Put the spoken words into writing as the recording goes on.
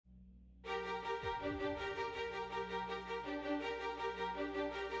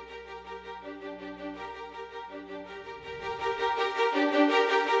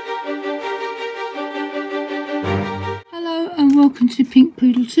Welcome to Pink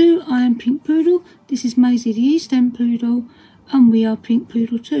Poodle 2. I am Pink Poodle. This is Maisie the East End Poodle, and we are Pink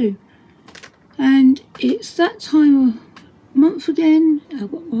Poodle 2. And it's that time of month again.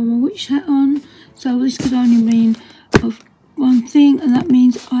 I've got my witch hat on, so this could only mean of one thing, and that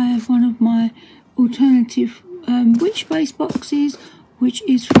means I have one of my alternative witch base boxes, which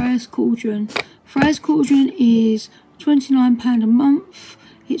is Freya's Cauldron. Freya's Cauldron is £29 a month.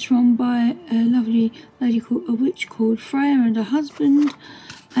 It's run by a lovely lady called a witch called Freya and her husband,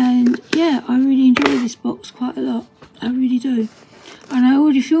 and yeah, I really enjoy this box quite a lot. I really do. And I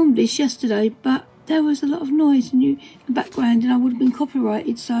already filmed this yesterday, but there was a lot of noise in the background, and I would have been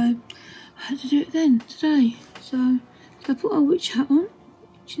copyrighted, so I had to do it then today. So I put my witch hat on,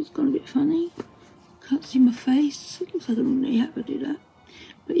 which has gone a bit funny. Can't see my face. It looks like an ordinary hat if I do that.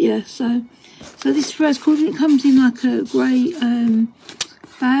 But yeah, so this Freya's Cauldron, it comes in like a grey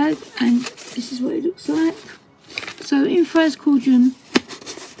bag, and this is what it looks like. So in Freya's Cauldron,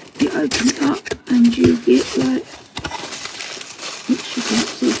 you open it up and you get like, which you can't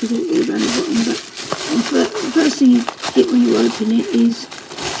see because it's all down the bottom, but the first thing you get when you open it is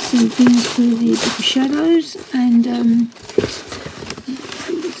some things for the Book of Shadows, and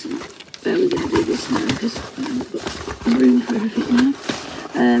we're going to do this now because I've got room for everything now.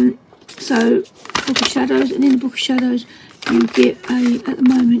 So Book of Shadows, and in the Book of Shadows you get at the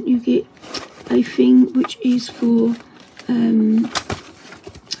moment you get a thing which is for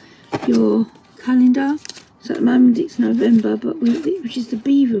your calendar. So at the moment it's November, but which is the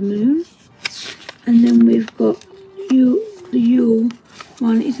Beaver Moon, and then we've got the Yule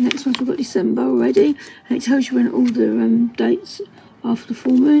one is the next one. So we've got December already, and it tells you when all the dates after the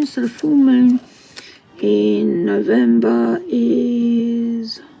full moon. So the full moon in November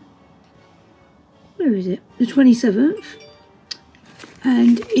is, where is it? The 27th.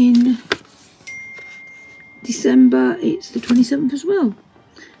 And in December it's the 27th as well.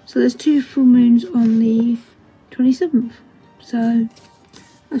 So there's two full moons on the 27th. So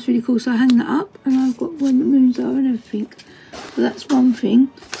that's really cool. So I hang that up, and I've got when the moons are and everything. So that's one thing.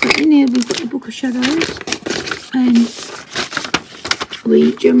 So in here we've got the Book of Shadows, and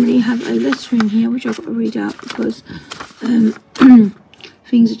we generally have a letter in here which I've got to read out because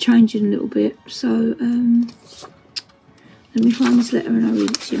things are changing a little bit. So let me find this letter and I'll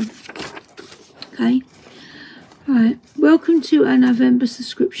read it to you. Okay. Right. Welcome to our November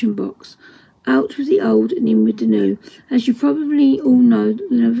subscription box. Out with the old and in with the new. As you probably all know, the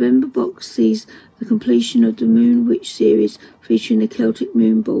November box sees the completion of the Moon Witch series featuring the Celtic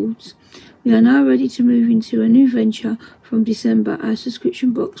moon boards. We are now ready to move into a new venture. From December, our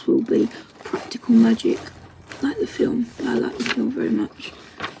subscription box will be Practical Magic. Like the film. I like the film very much.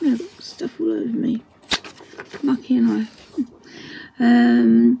 I've got stuff all over me. Mucky and I.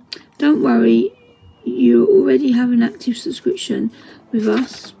 Don't worry, you already have an active subscription with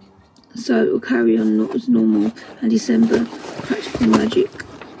us, so it will carry on not as normal. And December Practical Magic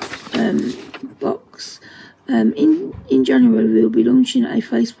box. In January we'll be launching a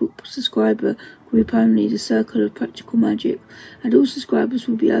Facebook subscriber group only, the Circle of Practical Magic, and all subscribers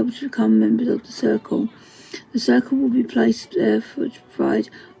will be able to become members of the Circle. The Circle will be placed there to provide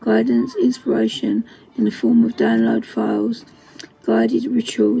guidance, inspiration in the form of download files, guided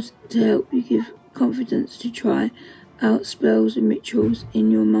rituals to help you give confidence to try out spells and rituals in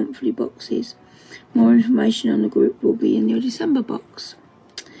your monthly boxes. More information on the group will be in your December box.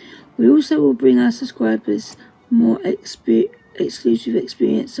 We also will bring our subscribers more exclusive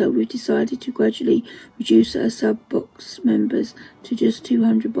experience, so we've decided to gradually reduce our sub-box members to just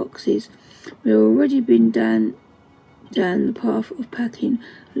 200 boxes. We've already been down the path of packing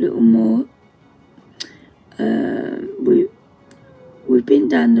a little more. We've been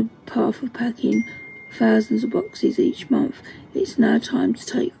down the path of packing thousands of boxes each month. It's now time to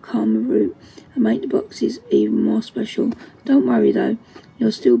take a calmer route and make the boxes even more special. Don't worry though,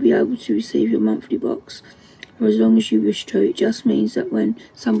 you'll still be able to receive your monthly box for as long as you wish to. It just means that when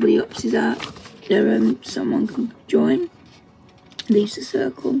somebody opts out, someone can join, leaves the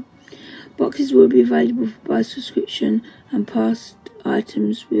Circle. Boxes will be available by subscription, and past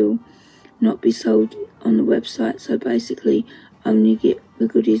items will not be sold on the website, so basically only get the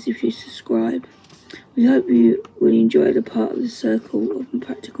goodies if you subscribe. We hope you will enjoy the part of the Circle of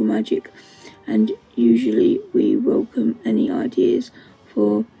Practical Magic, and usually we welcome any ideas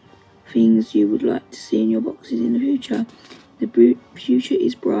for things you would like to see in your boxes in the future. The future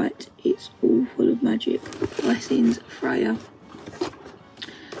is bright, it's all full of magic. Blessings, Freya.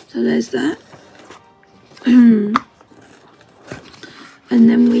 So there's that. And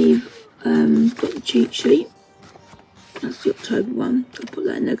then we've got the cheat sheet. That's the October one. I'll put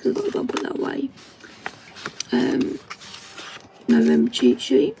that in there because I've got to put that away. November cheat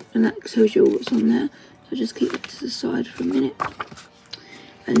sheet, and that tells you all what's on there. So just keep it to the side for a minute.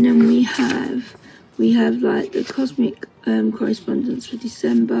 And then we have like the cosmic correspondence for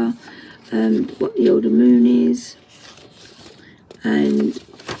December, what the older moon is, and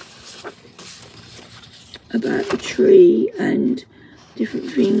about the tree and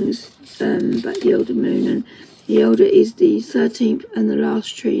different things about the older moon. And the elder is the 13th and the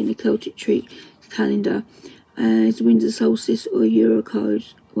last tree in the Celtic tree calendar. It's winter solstice or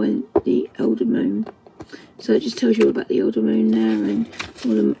Eurocode when the elder moon. So it just tells you about the elder moon there and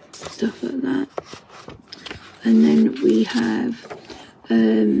all the stuff like that. And then we have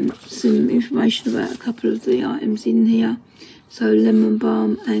some information about a couple of the items in here. So lemon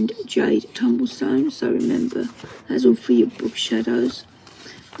balm and jade tumblestone. So remember, that's all for your book shadows.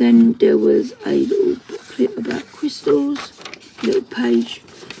 Then there was a little booklet about crystals, a little page,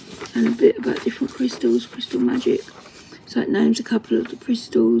 and a bit about different crystals, crystal magic. So it names a couple of the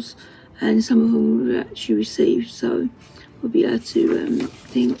crystals, and some of them we've actually received, so we'll be able to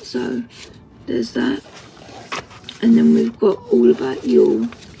think. So there's that. And then we've got all about Yule,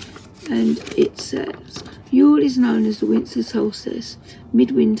 and it says Yule is known as the winter solstice,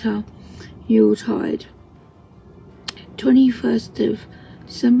 midwinter, Yuletide, 21st of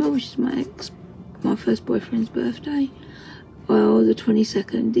December, which is my first boyfriend's birthday, or the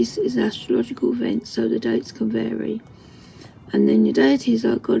 22nd. This is an astrological event, so the dates can vary. And then your deities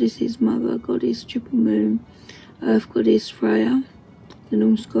are goddesses, mother goddess, triple moon, earth goddess Freya, the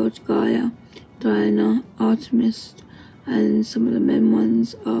Norse god Gaia, Diana, Artemis, and some of the men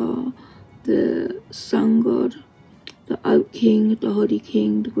ones are the sun god, the oak king, the holly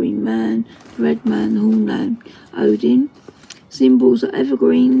king, the green man, the red man, the horn man, Odin. Symbols are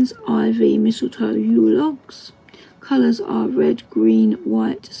evergreens, ivy, mistletoe, Yule logs. Colours are red, green,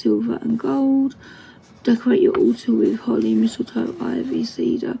 white, silver and gold. Decorate your altar with holly, mistletoe, ivy,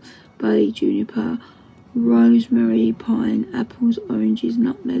 cedar, bay, juniper, rosemary, pine, apples, oranges,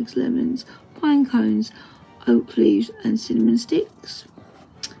 nutmegs, lemons, pine cones, oak leaves and cinnamon sticks.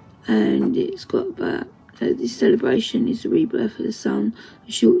 And it's got about this celebration is the rebirth of the sun.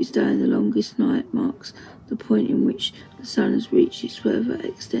 The shortest day and the longest night marks the point in which the sun has reached its further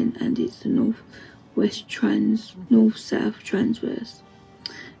extent, and it's the north-south transverse.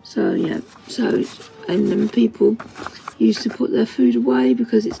 So yeah, and then people used to put their food away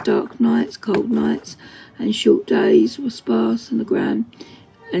because it's dark nights, cold nights, and short days were sparse on the ground.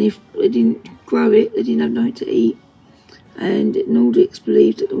 And if they didn't grow it, they didn't have nothing to eat. And Nordics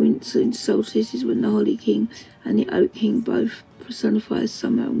believed that the winter solstice is when the Holly King and the Oak King both personify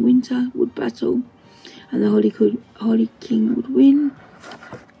summer and winter would battle, and the Holly King would win.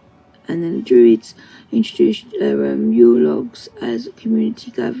 And then the Druids introduced Yule logs as a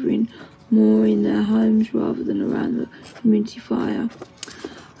community gathering, more in their homes rather than around the community fire.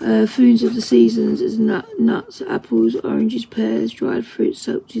 Foods of the seasons as nuts, apples, oranges, pears, dried fruit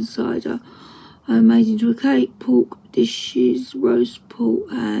soaked in cider, made into a cake, pork dishes, roast pork,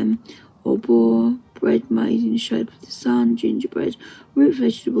 ham or boar, bread made in the shape of the sun, gingerbread, root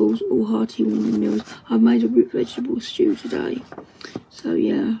vegetables, all hearty warming meals. I've made a root vegetable stew today, so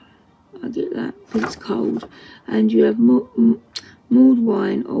yeah, I get that because it's cold. And you have mulled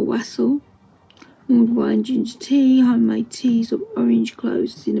wine or wassail, mulled wine, ginger tea, homemade teas of orange,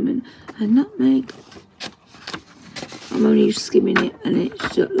 cloves, cinnamon and nutmeg. I'm only skimming it, and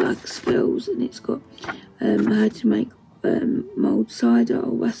it's got like spells, and it's got how to make mulled cider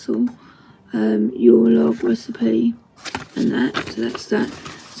or wassail, Yule log recipe, and that. So that's that.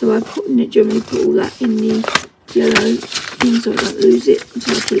 So I generally put all that in the yellow thing so I don't lose it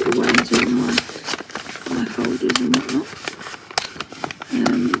until I put it away into my folders and whatnot.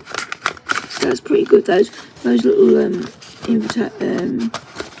 So that's pretty good. Those little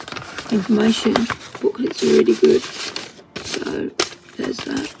information booklets are really good. So there's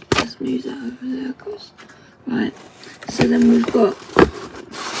that. Let's move that over there, cause right. So then we've got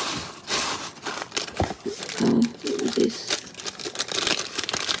what was this?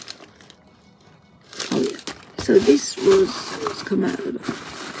 Oh yeah. So this was what's come out of it.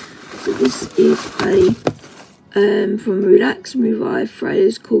 So this is a from Relax and Revive,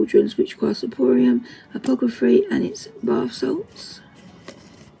 Freya's Cauldron, Witchcraft Emporium, Apocryphy, and it's bath salts.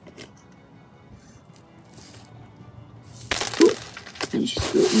 And she's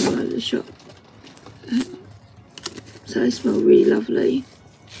brought them all over the shop. So they smell really lovely.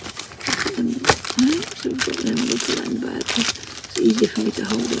 So we've got them, we'll put that in the bag because it's easier for me to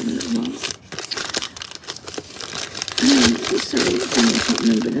hold them a little while. So I can't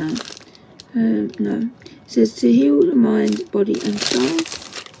remember now. No. It says to heal the mind, body and soul.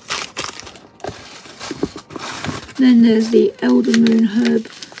 Then there's the Elder Moon Herb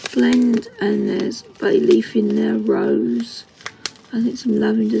blend, and there's bay leaf in there, rose. I think some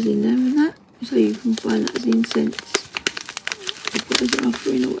lavender's in there and that, so you can find that as incense. I've got as an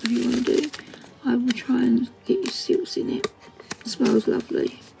offering or whatever you want to do. I will try and get your silks in it. It smells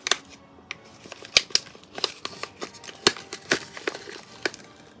lovely.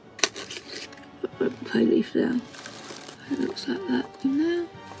 Put bay leaf there. It looks like that in there.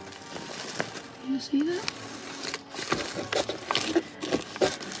 You see that?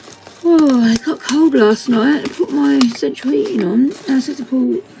 Oh, I got cold last night. I put my central heating on and I said to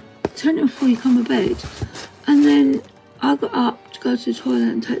Paul, turn it off before you come to bed. And then I got up to go to the toilet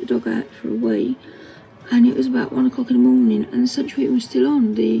and take the dog out for a wee, and it was about 1 o'clock in the morning and the central heating was still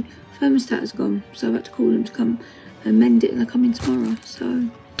on. The thermostat has gone, so I had to call them to come and mend it, and they're coming tomorrow. So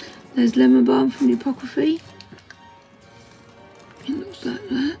there's lemon balm from the Apocryphy. It looks like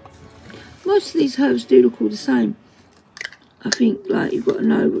that. Most of these herbs do look all the same. I think, like, you've got to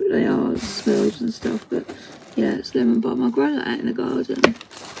know what they are, the smells and stuff, but yeah, it's lemon balm. I grow that out in the garden.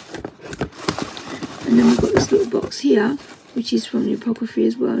 And then we've got this little box here, which is from the Apocryphy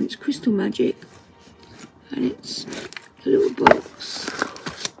as well, and it's Crystal Magic. And it's a little box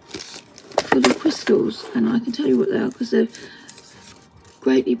full of crystals, and I can tell you what they are because they've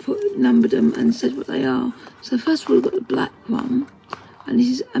greatly numbered them and said what they are. So first of all, we've got the black one, and this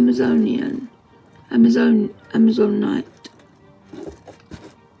is Amazonite.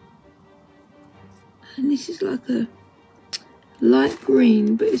 And this is like a light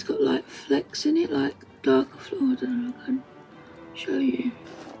green, but it's got like flecks in it, like darker flower. I don't know if I can show you.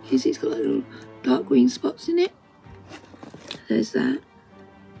 It's got like little dark green spots in it. There's that.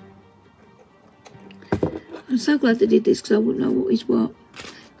 I'm so glad they did this because I wouldn't know what is what.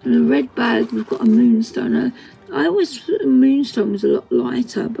 In a red bag, we've got a moonstone. I always thought a moonstone was a lot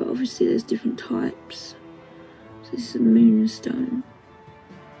lighter, but obviously there's different types. So this is a moonstone.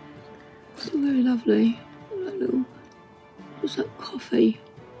 It's all very lovely. Like little, looks like coffee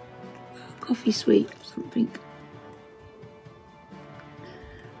sweet or something.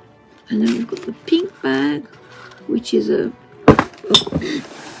 And then we've got the pink bag, which is a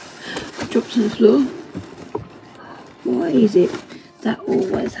drops on the floor. Why is it that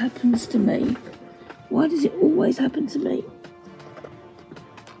always happens to me? Why does it always happen to me?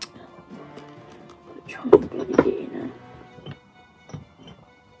 I'll try and bloody get in there.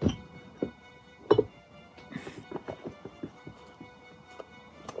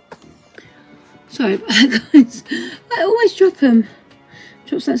 Sorry about that, guys. I always drop them.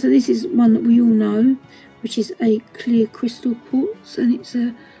 So this is one that we all know, which is a clear crystal quartz, and it's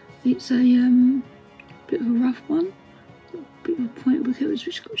a bit of a rough one, a bit of a pointed wicket which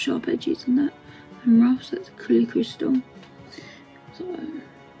has got sharp edges and that, and rough. So that's a clear crystal. So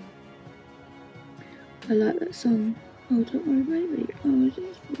I like that song. Oh, don't worry, baby. Oh, is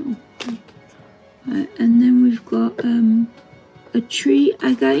it? Oh. Right, and then we've got a tree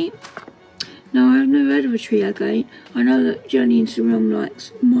agate. Now, I've never heard of a tree agate. I know that Journey into the Realm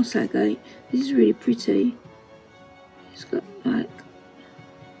likes moss agate. This is really pretty. It's got like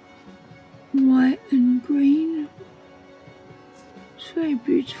white and green. It's very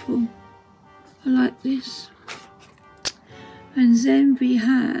beautiful. I like this. And then we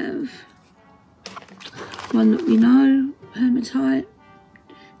have one that we know, hematite.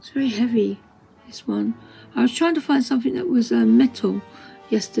 It's very heavy, this one. I was trying to find something that was metal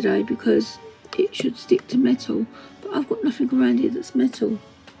yesterday because it should stick to metal, but I've got nothing around here that's metal,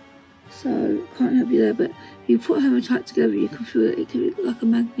 so can't help you there. But if you put hematite together, you can feel that it can be like a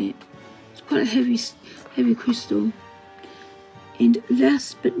magnet. It's quite a heavy crystal. And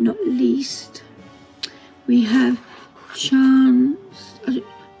last but not least, we have Char-istony.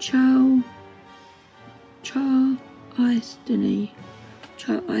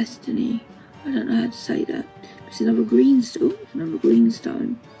 I don't know how to say that. It's another greenstone.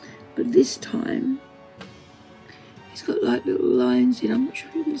 But this time, it's got like little lines in. I'm not sure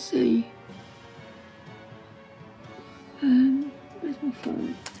if you can see. Where's my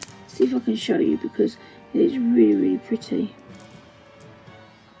phone? See if I can show you because it is really, really pretty.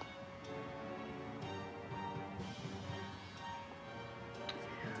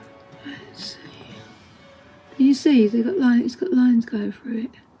 Let's see. Can you see? They've got lines. It's got lines going through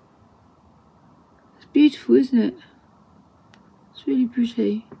it. It's beautiful, isn't it? It's really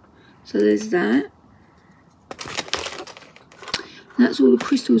pretty. So there's that. And that's all the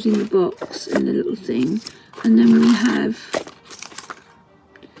crystals in the box and the little thing. And then we have,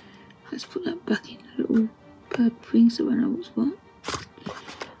 let's put that back in the little purple thing so I know what's what.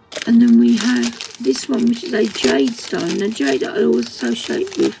 And then we have this one, which is a jade stone. Now jade I always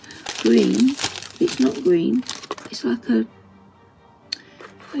associate with green. It's not green. it's like a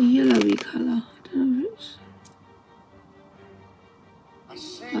yellowy colour. I don't know if it's...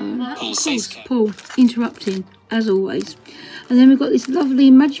 of course, Paul, interrupting, as always. And then we've got this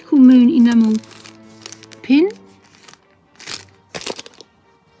lovely Magical Moon enamel pin.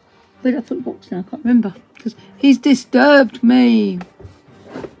 Where did I put the box now? I can't remember, because he's disturbed me.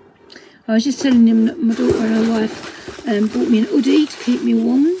 I was just telling him that my daughter and her wife bought me an hoodie to keep me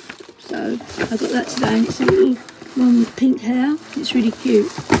warm. So I got that today, and it's a little one with pink hair. It's really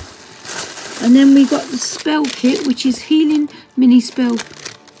cute. And then we got the spell kit, which is Healing Mini Spell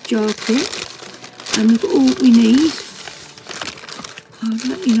Jar Kit. And we've got all we need. I'll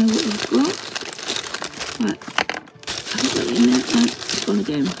let you know what we've got. Right. I haven't got it in there. No, it's gone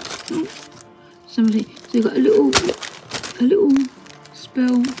again. Oh, something. So we've got a little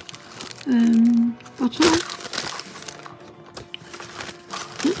spell bottle.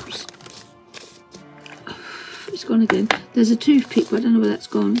 Oops. It's gone again. There's a toothpick, but I don't know where that's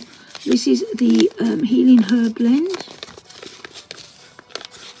gone. This is the Healing Herb Blend.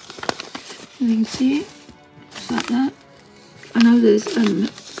 You can see it. Just like that. I know there's,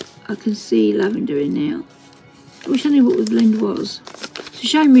 I can see lavender in there. I wish I knew what the blend was. It's a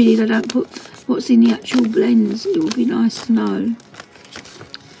shame really they don't put what's in the actual blends. It would be nice to know.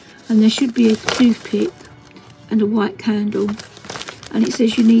 And there should be a toothpick and a white candle. And it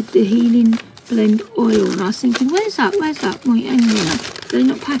says you need the Healing Blend oil. And I was thinking, where's that? Where's that? Wait, hang on. They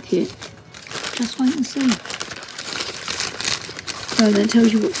not pack it. Just wait and see. So that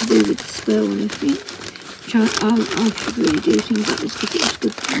tells you what to do with the spell and everything. Which I should really do things like this because it's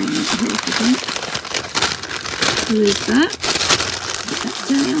good for my mental health, I think. So there's that. Put that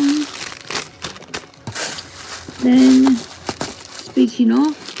down. Then, speaking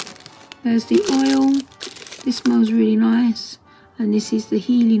of, there's the oil. This smells really nice. And this is the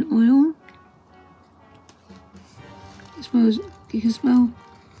healing oil. It smells, you can smell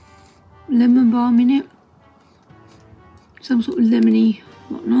lemon balm in it. Some sort of lemony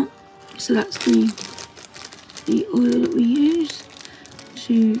whatnot. So that's the oil that we use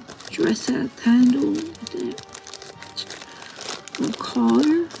to dress our candle or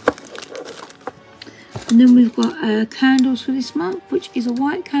coal. And then we've got candles for this month, which is a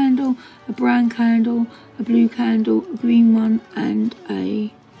white candle, a brown candle, a blue candle, a green one, and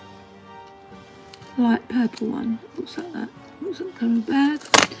a light purple one. Looks like that. Looks like kind of bag.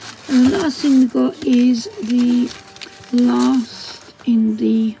 And the last thing we got is the last in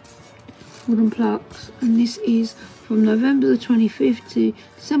the wooden plugs, and this is from November the 25th to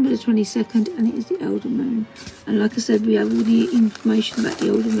December the 22nd, and it is the Elder Moon. And like I said, we have all the information about the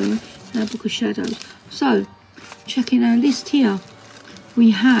Elder Moon in our Book of Shadows. So, checking our list here,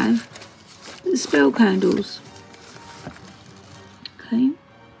 we have the spell candles. Okay.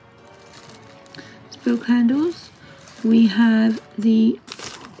 Spell candles. We have the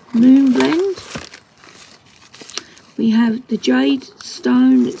Moon Blend. We have the jade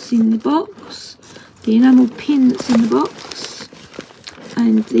stone that's in the box, the enamel pin that's in the box,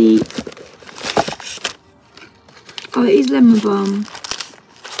 and the, oh, it is lemon balm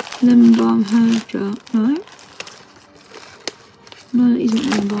herb jar. No, it isn't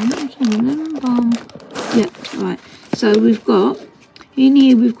lemon balm. What's on lemon balm? Yeah, right. So we've got in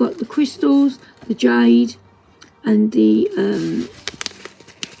here, we've got the crystals, the jade, and the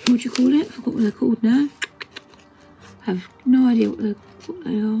what do you call it? I forgot what they're called now. I have no idea what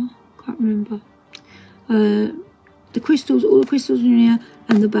they are. Can't remember. The crystals, all the crystals in here,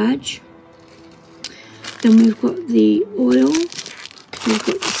 and the badge. Then we've got the oil. We've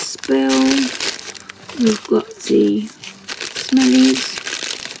got the spell. We've got the smellies.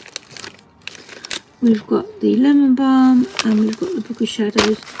 We've got the lemon balm, and we've got the Book of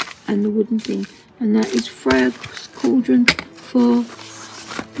Shadows and the wooden thing. And that is Freya's Cauldron for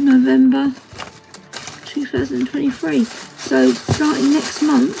November 2023. So starting next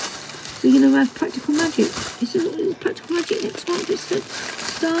month, we're going to have practical magic. It's a practical magic next month. It's the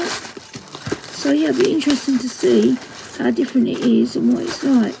start. So yeah, it'll be interesting to see how different it is and what it's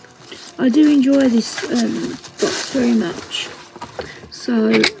like. I do enjoy this box very much. So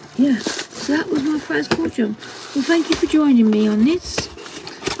yeah, so that was my Freya's Cauldron. Well, thank you for joining me on this.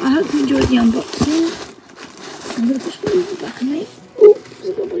 I hope you enjoyed the unboxing. I'm going to push it over the back of me. Oh,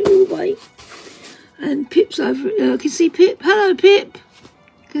 I've got it all the way. And Pip's over. I can see Pip. Hello, Pip.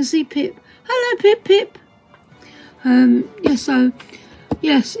 I can see Pip. Hello, Pip. Yeah. So,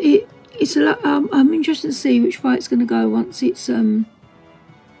 yes, it's a lot. I'm interested to see which way it's going to go once it's the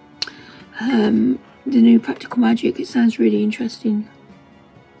new practical magic. It sounds really interesting.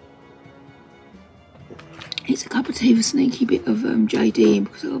 It's a cup of tea with a sneaky bit of JD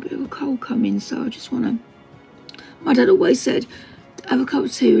because I've got a bit of a cold coming, so I just want to My dad always said, have a cup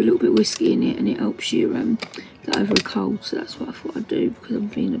of tea with a little bit of whiskey in it and it helps you get over a cold. So that's what I thought I'd do because I'm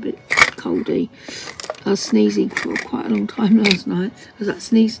feeling a bit coldy. I was sneezing for quite a long time last night. I was like,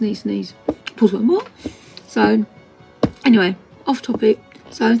 sneeze, sneeze, sneeze. Pause one more. So, anyway, off topic.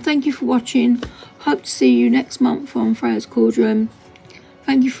 So, thank you for watching. Hope to see you next month on Freya's Cauldron.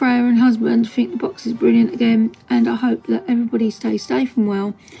 Thank you, Freya and husband. I think the box is brilliant again. And I hope that everybody stays safe and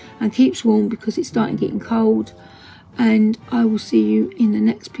well and keeps warm because it's starting getting cold. And I will see you in the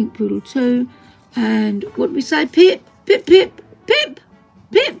next Pink Poodle 2. And what do we say? Pip, pip, pip, pip,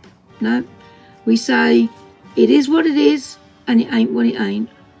 pip. No. We say, it is what it is, and it ain't what it ain't.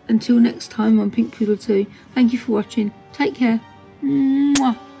 Until next time on Pink Poodle 2. Thank you for watching. Take care.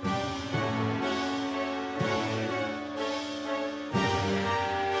 Mwah.